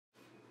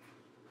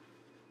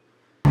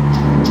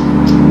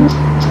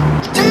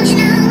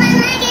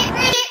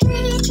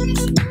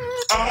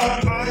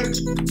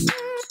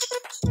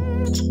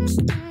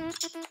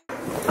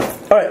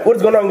What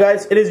is going on,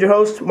 guys? It is your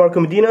host, Marco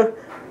Medina,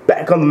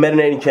 back on the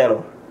Medina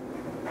channel.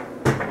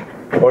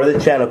 Or the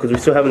channel, because we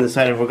still haven't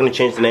decided if we're going to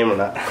change the name or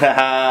not.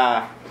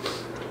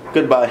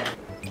 Goodbye.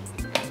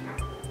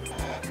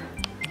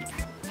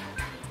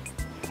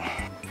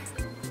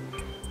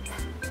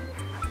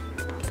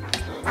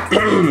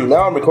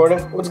 Now I'm recording.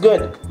 What's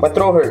good? My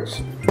throat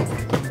hurts.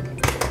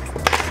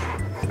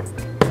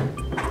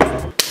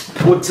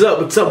 What's up,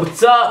 what's up,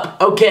 what's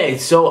up? Okay,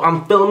 so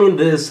I'm filming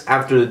this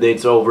after the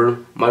date's over.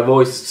 My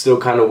voice is still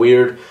kind of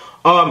weird.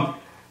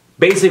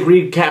 Basic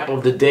recap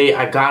of the day.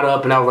 I got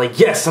up and I was like,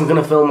 yes, I'm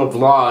gonna film a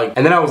vlog.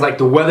 And then I was like,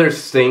 the weather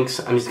stinks.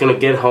 I'm just gonna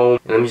get home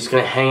and I'm just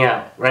gonna hang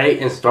out, right?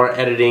 And start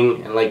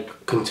editing and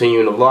like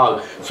continuing the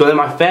vlog. So then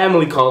my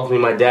family called me,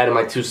 my dad and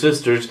my two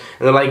sisters,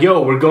 and they're like,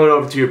 yo, we're going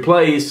over to your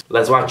place.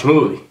 Let's watch a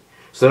movie.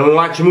 So then we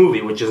watch a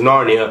movie, which is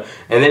Narnia,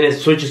 and then it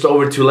switches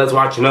over to let's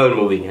watch another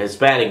movie, a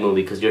Hispanic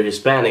movie, because you're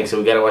Hispanic, so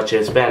we gotta watch a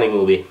Hispanic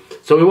movie.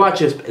 So we watch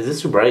this. Is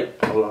this too bright?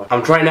 Hold on.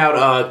 I'm trying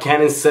out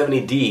Canon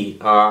 70D.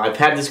 I've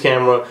had this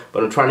camera,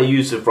 but I'm trying to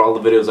use it for all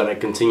the videos that I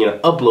continue to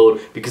upload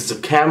because the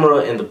camera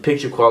and the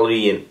picture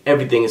quality and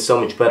everything is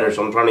so much better.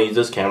 So I'm trying to use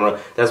this camera.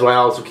 That's why I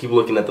also keep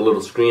looking at the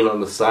little screen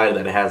on the side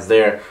that it has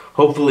there.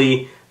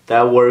 Hopefully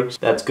that works.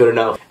 That's good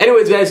enough.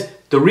 Anyways, guys,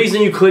 the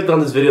reason you clicked on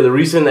this video, the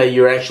reason that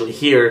you're actually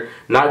here,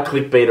 not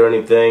clickbait or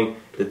anything.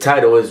 The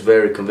title is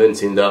very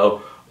convincing,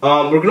 though.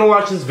 We're gonna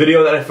watch this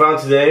video that I found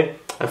today.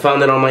 I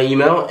found it on my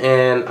email,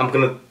 and I'm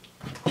gonna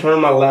turn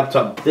my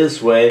laptop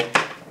this way.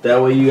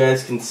 That way you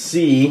guys can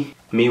see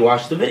me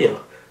watch the video.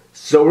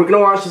 So we're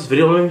gonna watch this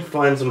video. Let me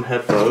find some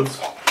headphones.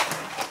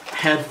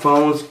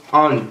 Headphones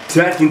on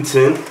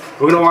Deckington.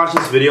 We're gonna watch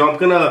this video. I'm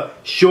gonna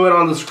show it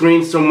on the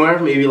screen somewhere,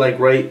 maybe like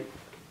right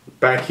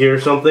back here or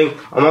something.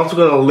 I'm also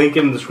gonna link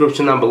it in the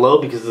description down below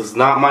because this is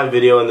not my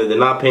video and they did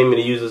not pay me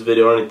to use this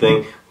video or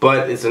anything,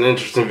 but it's an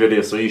interesting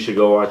video, so you should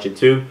go watch it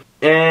too.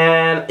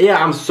 And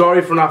yeah, I'm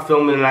sorry for not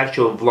filming an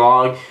actual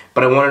vlog,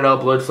 but I wanted to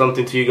upload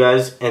something to you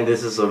guys, and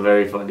this is a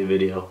very funny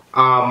video.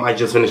 I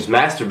just finished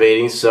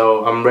masturbating,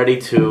 so I'm ready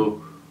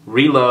to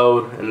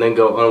reload and then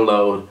go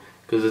unload,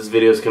 because this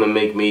video is gonna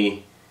make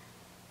me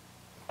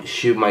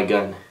shoot my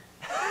gun.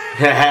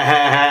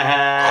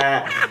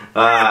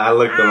 I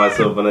looked at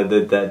myself when I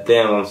did that.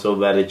 Damn, I'm so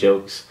bad at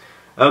jokes.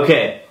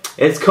 Okay,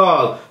 it's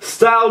called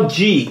Style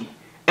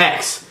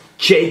GX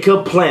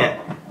Jacob Plant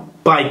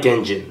Bike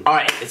Engine.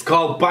 Alright, it's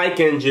called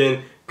Bike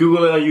Engine.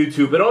 Google it on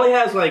YouTube. It only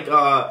has like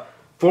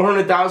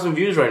 400,000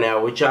 views right now,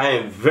 which I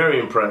am very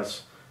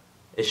impressed.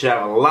 It should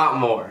have a lot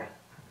more.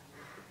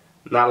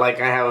 Not like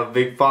I have a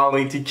big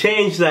following to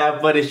change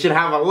that, but it should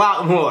have a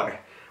lot more.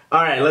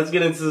 Alright, let's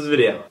get into this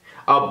video.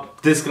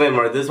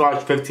 Disclaimer, this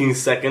watched 15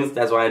 seconds,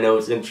 that's why I know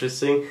it's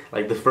interesting.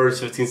 Like the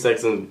first 15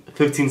 seconds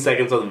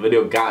of the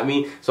video got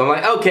me. So I'm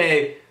like,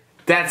 okay,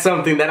 that's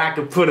something that I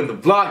could put in the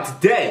vlog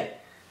today.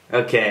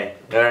 Okay,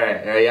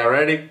 alright, y'all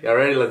ready? Y'all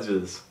ready? Let's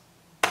do this.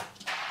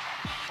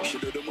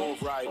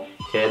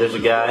 Okay, there's a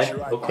guy.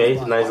 Okay,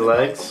 nice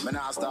legs.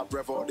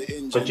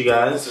 Bunch of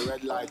guys.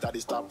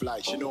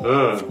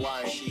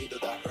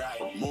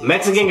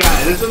 Mexican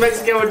guy. This is a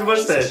Mexican with a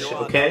mustache.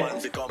 Okay.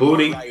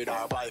 Booty.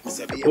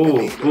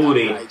 Ooh,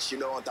 booty. It's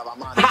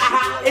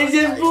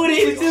just booty.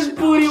 It's just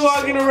booty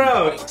walking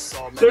around.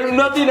 There's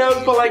nothing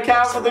else but like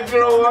half of the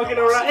girl walking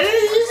around.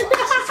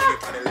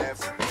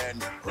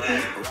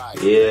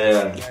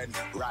 Yeah.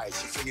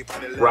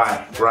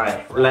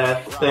 Right.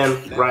 Left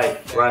and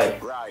right.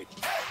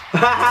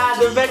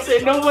 The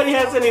Mexican, nobody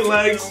has any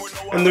legs,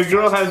 and the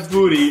girl has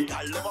booty.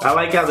 I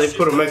like how they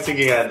put a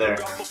Mexican guy there.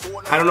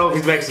 I don't know if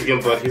he's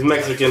Mexican, but he's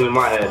Mexican in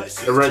my head.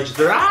 The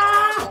register.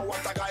 Ah!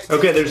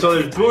 Okay, there's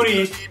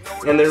booty,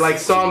 and they're like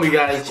zombie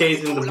guys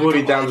chasing the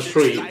booty down the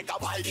street.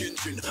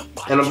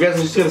 And I'm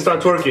guessing she's gonna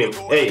start twerking.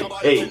 Hey.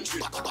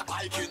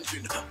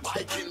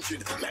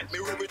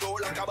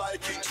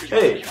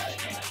 Hey.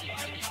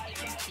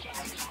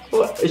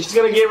 What? She's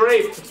gonna get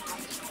raped.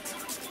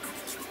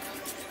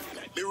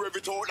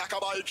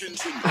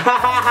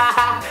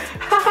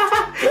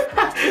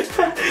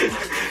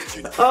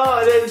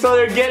 Oh, so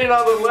they're getting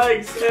all the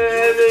legs and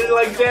they're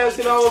like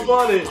dancing all up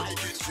on it.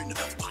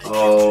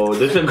 Oh,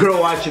 there's a girl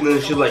watching this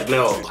and she's like,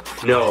 no,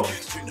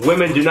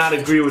 women do not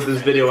agree with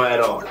this video at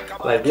all.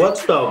 Like, what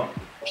the?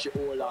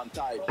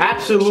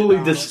 Absolutely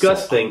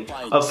disgusting,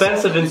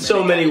 offensive in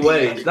so many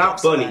ways,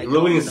 not funny,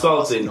 really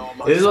insulting.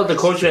 This is what the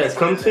culture has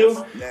come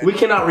to? We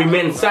cannot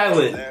remain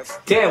silent.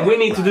 Damn, we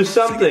need to do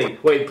something.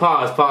 Wait,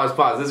 pause.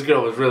 This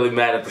girl was really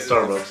mad at the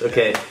Starbucks.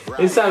 Okay,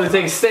 it's time to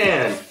take a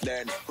stand.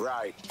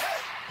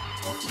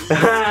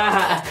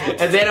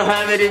 And they don't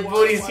have any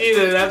booties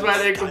either, that's why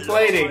they're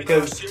complaining,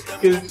 because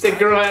the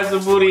girl has a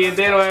booty and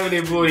they don't have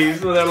any booties,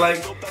 so they're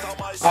like,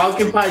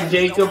 Occupy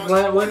Jacob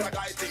Plant, what?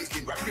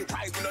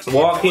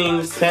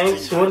 Walking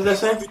tanks, what does that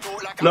say?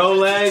 No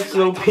legs,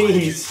 no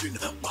peace.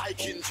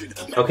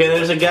 Okay,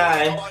 there's a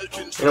guy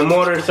in a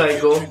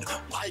motorcycle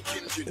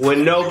with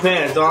no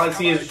pants. All I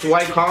see is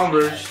white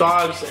Converse,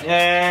 socks,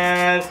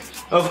 and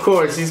of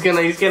course he's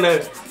gonna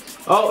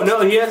Oh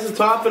no, he has the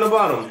top and the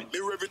bottom.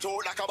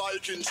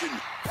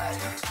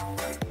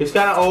 He's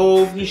kind of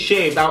old. He's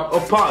shaved.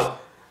 Oh, pause.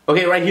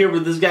 Okay, right here,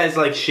 but this guy's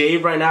like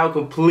shaved right now,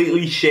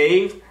 completely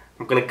shaved.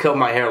 I'm gonna cut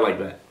my hair like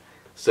that.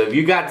 So if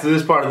you got to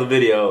this part of the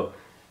video,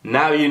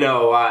 now you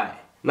know why.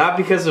 Not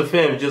because of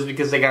him, just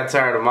because I got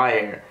tired of my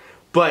hair.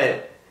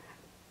 But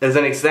as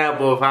an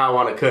example of how I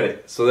want to cut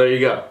it. So there you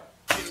go.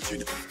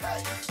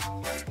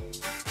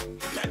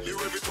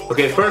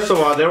 Okay, first of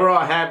all, they were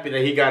all happy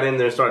that he got in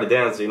there and started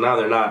dancing. Now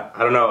they're not. I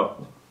don't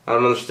know. I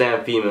don't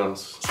understand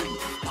females.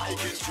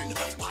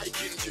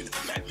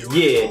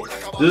 Yeah.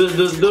 Do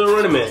the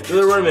running man. Do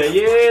the running man.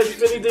 Yeah,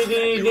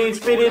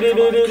 spinny.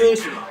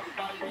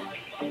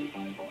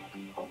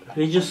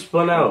 He just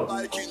spun out.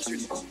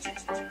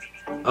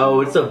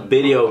 Oh, it's a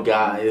video,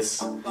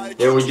 guys.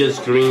 They were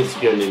just green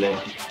screening it.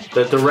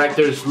 The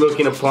director's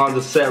looking upon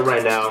the set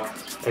right now,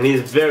 and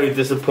he's very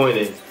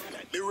disappointed.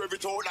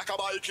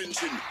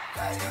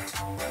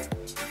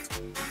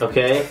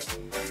 Okay?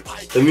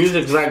 The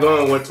music's not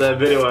going with the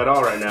video at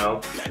all right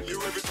now.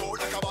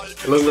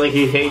 It looks like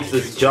he hates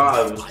his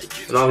job,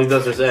 and all he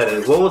does is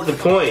edit. What was the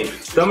point?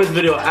 Dumbest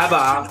video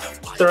ever.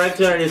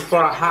 Director is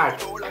for a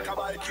hack.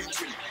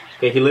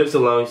 Okay, he lives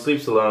alone, he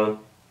sleeps alone,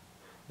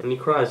 and he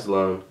cries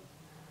alone.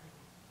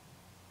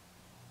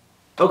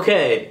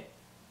 Okay.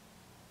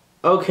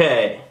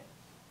 Okay.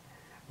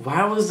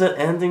 Why was the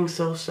ending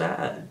so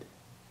sad?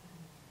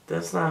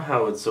 That's not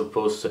how it's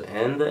supposed to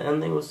end. The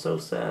ending was so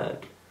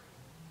sad.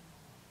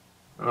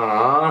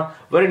 Aww.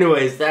 But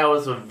anyways, that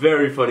was a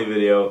very funny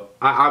video.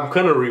 I'm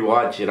gonna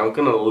rewatch it. I'm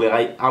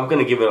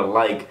gonna give it a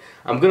like.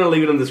 I'm gonna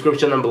leave it in the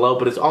description down below,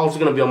 but it's also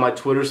gonna be on my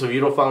Twitter. So if you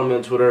don't follow me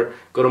on Twitter,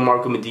 go to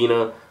Marco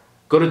Medina.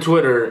 Go to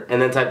Twitter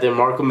and then type in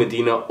Marco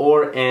Medina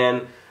or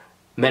and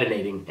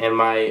Medinating, and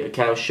my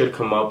account should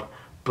come up.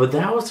 But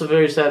that was a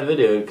very sad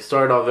video. It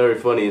started off very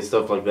funny and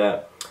stuff like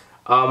that.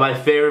 My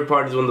favorite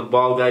part is when the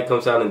bald guy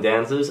comes out and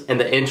dances, and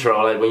the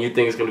intro, like when you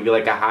think it's gonna be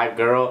like a hot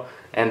girl,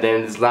 and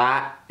then it's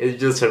not. It's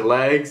just her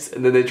legs,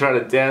 and then they try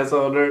to dance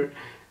on her.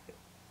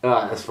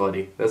 That's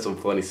funny. That's some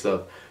funny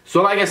stuff.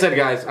 So like I said,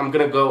 guys, I'm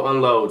gonna go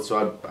unload.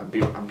 So I'll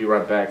be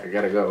right back. I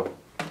gotta go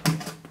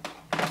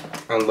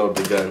unload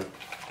the gun.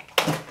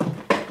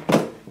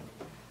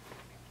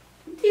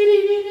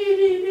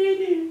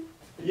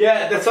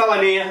 Yeah, that's all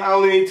I need. I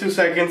only need 2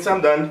 seconds.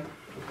 I'm done.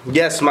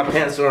 Yes, my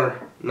pants are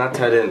not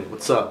tied in.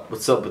 What's up?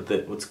 What's up with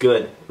it? What's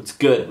good? What's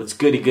good? What's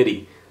goody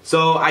goody?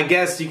 So I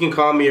guess you can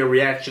call me a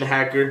reaction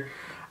hacker.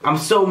 I'm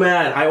so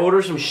mad. I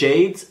ordered some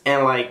shades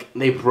and like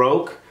they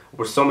broke,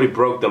 or somebody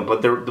broke them.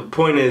 But the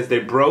point is they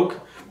broke,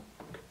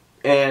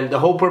 and the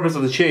whole purpose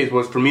of the shades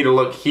was for me to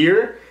look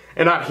here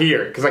and not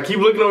here, because I keep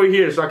looking over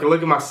here so I can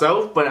look at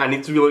myself, but I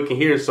need to be looking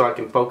here so I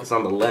can focus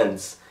on the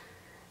lens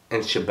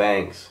and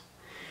shebangs.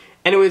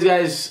 Anyways,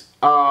 guys,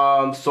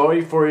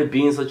 sorry for it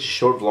being such a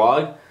short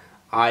vlog.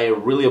 I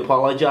really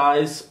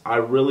apologize. I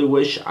really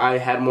wish I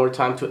had more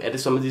time to edit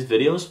some of these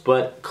videos,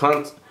 but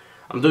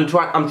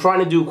I'm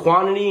trying to do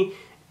quantity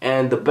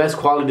and the best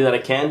quality that I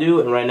can do,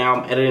 and right now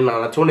I'm editing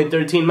on a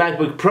 2013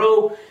 MacBook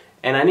Pro,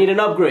 and I need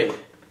an upgrade.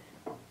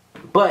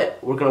 But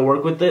we're gonna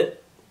work with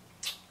it.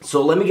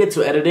 So let me get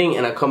to editing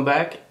and I'll come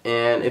back,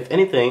 and if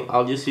anything,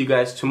 I'll just see you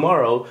guys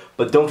tomorrow.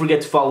 But don't forget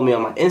to follow me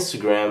on my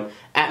Instagram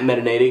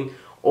 @Medinating,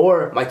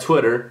 or my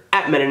Twitter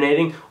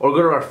 @Medinating, or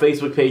go to our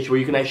Facebook page where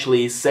you can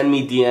actually send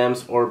me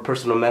DMs or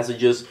personal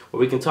messages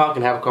where we can talk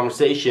and have a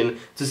conversation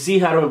to see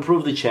how to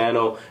improve the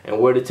channel and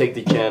where to take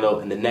the channel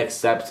and the next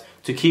steps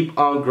to keep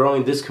on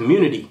growing this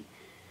community.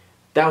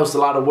 That was a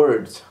lot of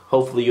words.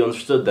 Hopefully you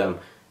understood them,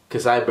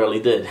 because I barely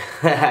did.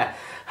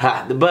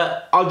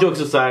 But all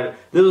jokes aside,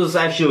 this was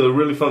actually a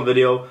really fun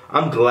video.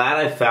 I'm glad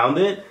I found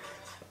it.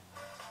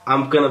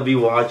 I'm gonna be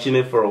watching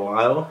it for a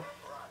while.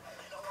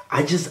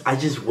 I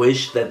just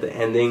wish that the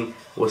ending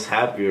was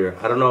happier.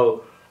 I don't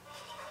know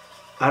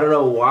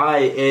why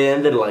it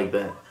ended like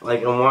that.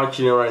 Like, I'm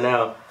watching it right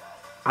now.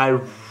 I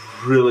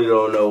really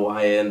don't know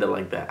why it ended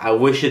like that. I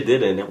wish it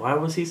didn't. Why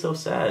was he so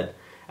sad?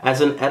 As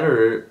an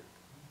editor,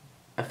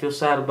 I feel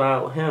sad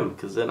about him,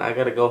 because then I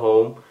gotta go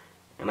home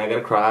and I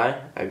gotta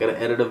cry. I gotta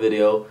edit a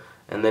video,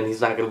 and then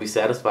he's not gonna be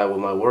satisfied with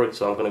my work,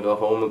 so I'm gonna go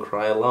home and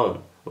cry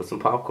alone with some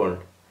popcorn.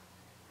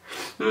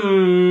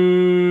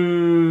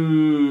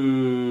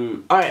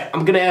 Alright,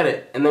 I'm gonna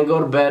edit and then go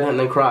to bed and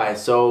then cry.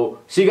 So,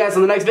 see you guys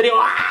in the next video.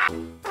 Ah!